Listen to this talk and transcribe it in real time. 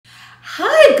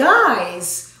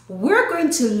guys, we're going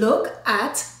to look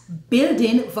at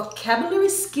building vocabulary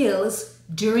skills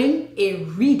during a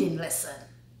reading lesson.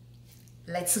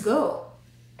 Let's go.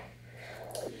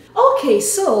 Okay,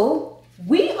 so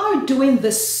we are doing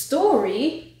the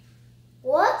story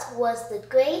What Was the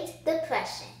Great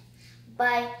Depression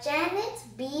by Janet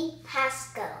B.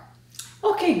 Pascal.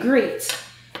 Okay, great.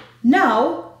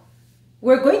 Now,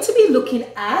 we're going to be looking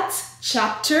at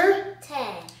chapter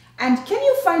 10. And can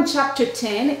you find chapter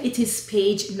 10? It is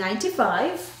page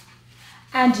 95.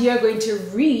 And you're going to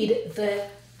read the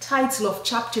title of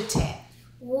chapter 10.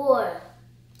 War.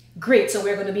 Great, so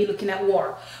we're going to be looking at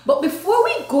war. But before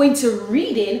we go into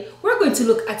reading, we're going to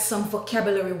look at some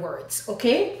vocabulary words,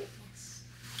 okay? Yes.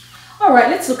 All right,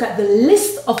 let's look at the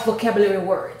list of vocabulary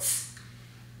words.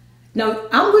 Now,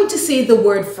 I'm going to say the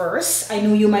word first. I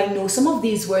know you might know some of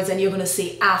these words and you're going to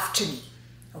say after me,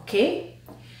 okay?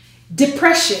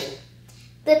 Depression.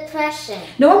 Depression.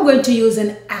 Now I'm going to use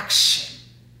an action.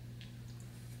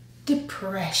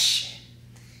 Depression.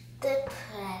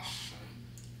 Depression.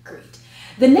 Great.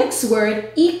 The next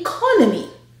word, economy.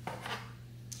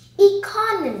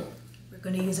 Economy. We're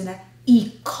going to use an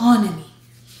economy.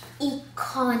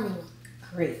 Economy.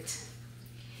 Great.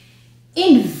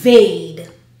 Invade.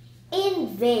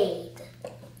 Invade.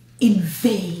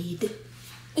 Invade.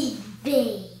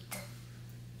 Invade.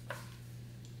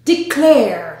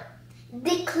 Declare.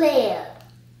 Declare.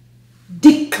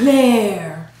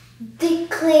 Declare.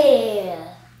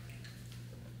 Declare.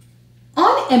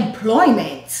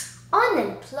 Unemployment.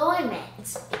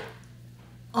 Unemployment.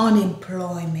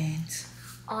 Unemployment.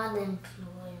 Unemployment.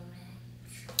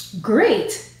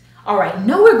 Great. All right,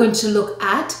 now we're going to look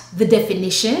at the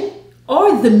definition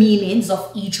or the meanings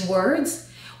of each word.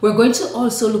 We're going to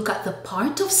also look at the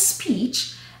part of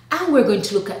speech and we're going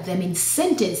to look at them in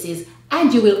sentences,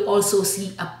 and you will also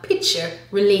see a picture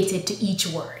related to each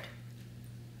word.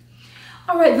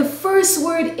 All right, the first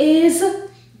word is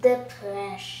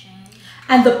Depression.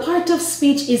 and the part of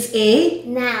speech is a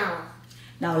Noun.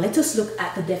 Now let us look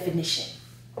at the definition.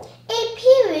 A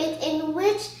period in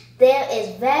which there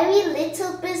is very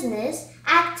little business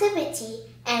activity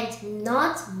and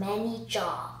not many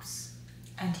jobs.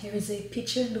 And here is a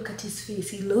picture. Look at his face.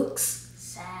 He looks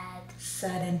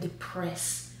Sad. and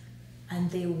depressed, and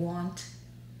they want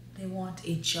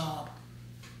a job.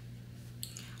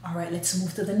 All right, let's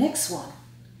move to the next one,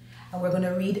 and we're going to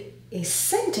read a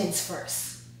sentence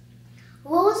first.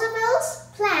 Roosevelt's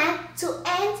plan to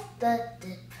end the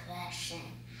Depression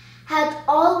had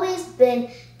always been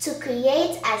to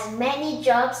create as many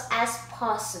jobs as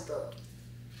possible.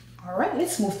 All right,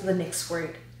 let's move to the next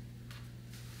word.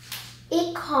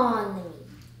 Economy.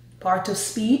 Part of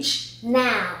speech.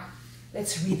 Noun.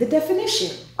 Let's read the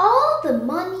definition. All the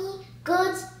money,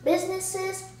 goods,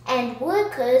 businesses, and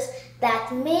workers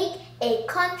that make a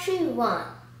country run.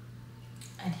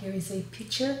 And here is a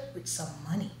picture with some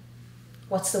money.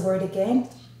 What's the word again?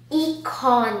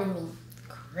 Economy.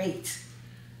 Great.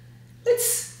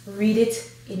 Let's read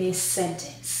it in a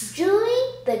sentence.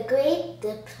 During the Great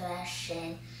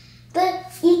Depression, the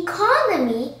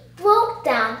economy broke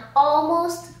down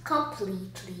almost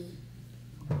completely.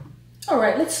 All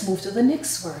right, let's move to the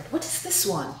next word. What is this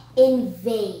one?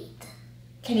 Invade.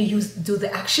 Can you do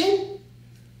the action?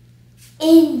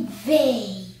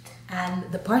 Invade.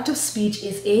 And the part of speech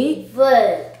is a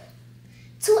Verb.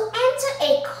 To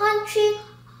enter a country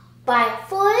by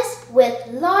force with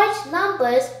large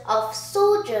numbers of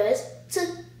soldiers to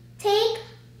take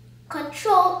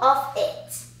control of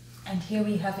it. And here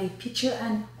we have a picture,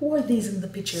 and who are these in the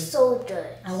picture?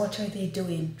 Soldiers. And what are they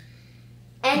doing?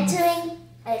 Entering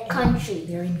a country.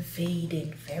 They're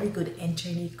invading. Very good,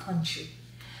 entering a country.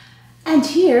 And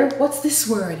here, what's this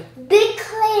word?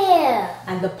 Declare.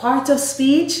 And the part of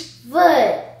speech?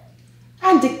 Verb.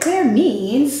 And declare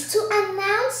means To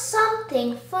announce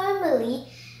something formally,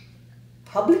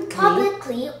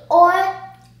 publicly or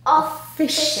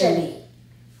officially.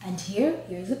 And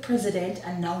here's the president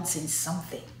announcing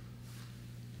something.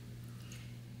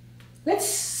 Let's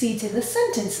see it in the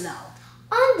sentence now.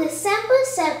 On December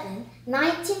 7,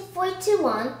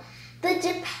 1941,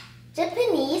 the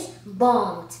Japanese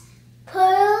bombed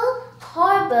Pearl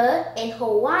Harbor in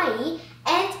Hawaii,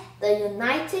 and the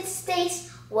United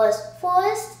States was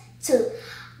forced to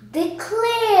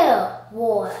declare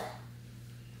war.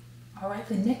 All right,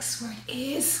 the next word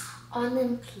is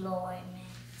Unemployment.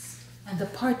 and the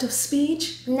part of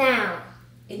speech. Noun.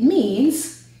 It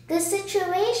means The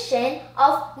situation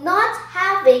of not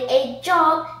having a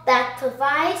job that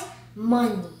provides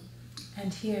money.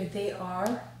 and here they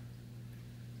are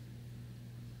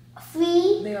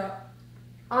Free, They are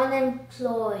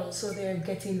unemployed. so they're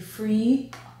getting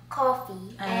free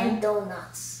coffee, and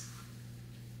donuts.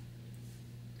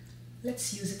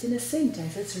 Let's use it in a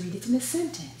sentence. Let's read it in a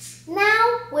sentence.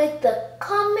 Now, with the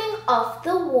coming of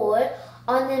the war,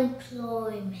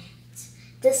 unemployment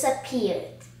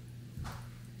disappeared.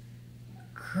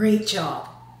 Great job.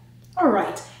 All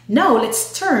right. Now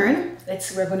let's turn.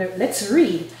 Let's read. We're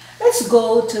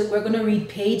going to read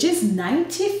pages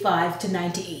 95 to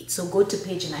 98. So go to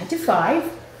page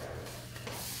 95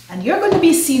 and you're going to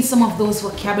be seeing some of those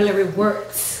vocabulary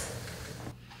words.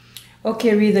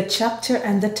 Okay, read the chapter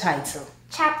and the title.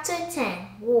 Chapter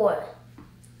 10, War.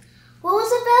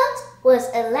 Roosevelt was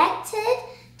elected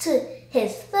to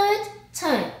his third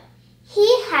term. He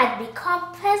had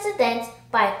become president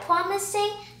by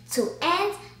promising to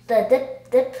end the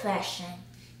Depression.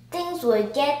 Things were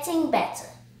getting better.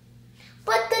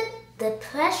 But the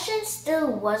Depression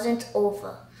still wasn't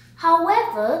over.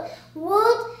 However,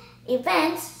 world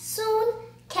events soon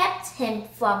kept him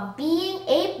from being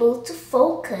able to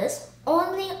focus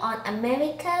only on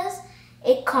America's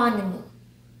economy.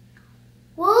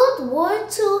 World War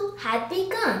II had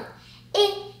begun.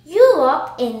 In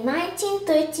Europe in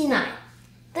 1939,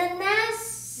 the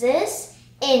Nazis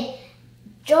in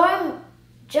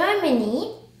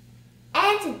Germany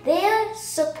and their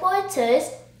supporters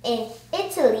in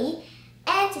Italy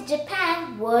and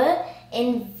Japan were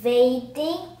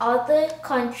invading other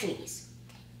countries.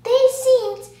 They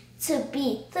seemed to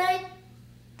be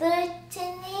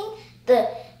threatening the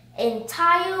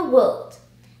entire world.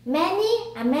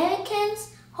 Many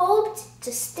Americans hoped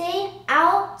to stay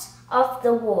out of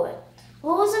the war.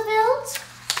 Roosevelt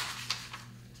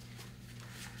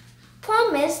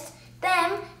promised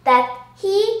them that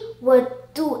he would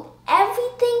do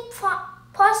everything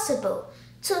possible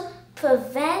to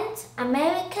prevent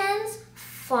Americans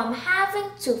from having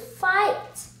to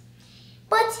fight.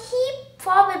 But he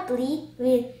probably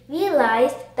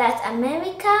realized that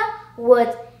America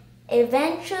would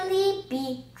eventually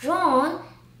be drawn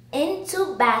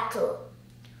into battle.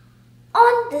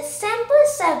 On December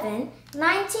 7,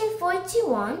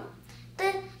 1941,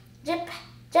 the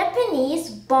Japanese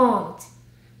bombed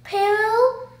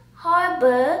Pearl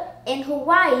Harbor in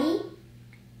Hawaii,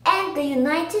 and the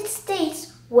United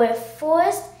States were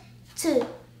forced to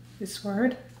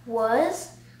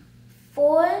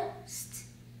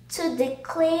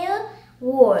declare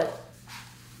war.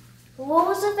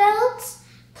 Roosevelt's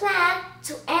plan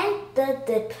to end the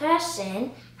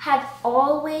Depression had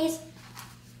always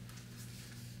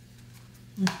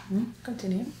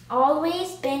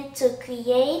been to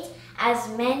create as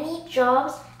many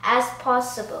jobs as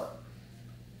possible.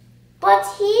 But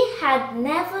he had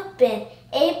never been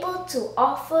able to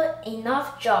offer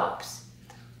enough jobs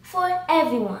for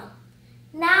everyone.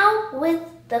 Now, with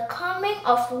the coming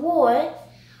of war,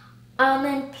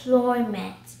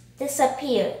 unemployment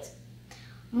disappeared.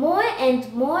 More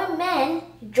and more men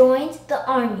joined the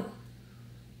army.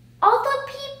 Other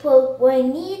people were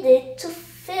needed to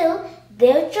fill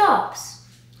their jobs,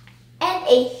 and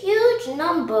a huge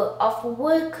number of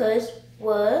workers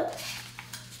were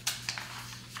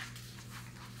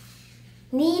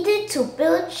needed to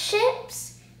build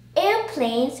ships,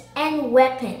 airplanes, and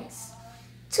weapons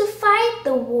to fight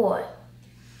the war.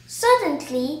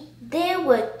 Suddenly, there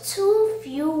were too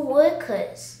few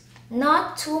workers,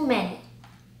 not too many.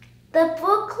 The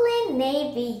Brooklyn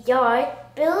Navy Yard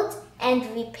built and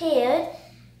repaired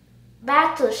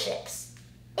battleships.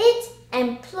 It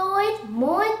employed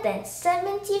more than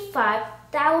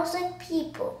 75,000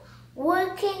 people,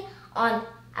 working on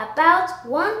about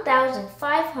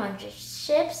 1,500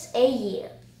 ships a year.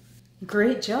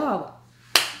 Great job.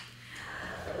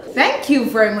 Thank you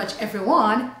very much,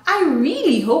 everyone. I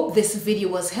really hope this video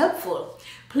was helpful.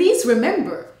 Please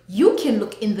remember, you can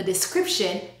look in the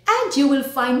description and you will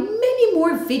find many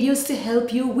more videos to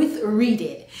help you with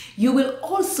reading. You will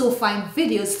also find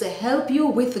videos to help you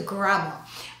with grammar.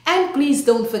 And please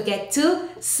don't forget to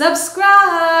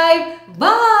subscribe.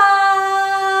 Bye!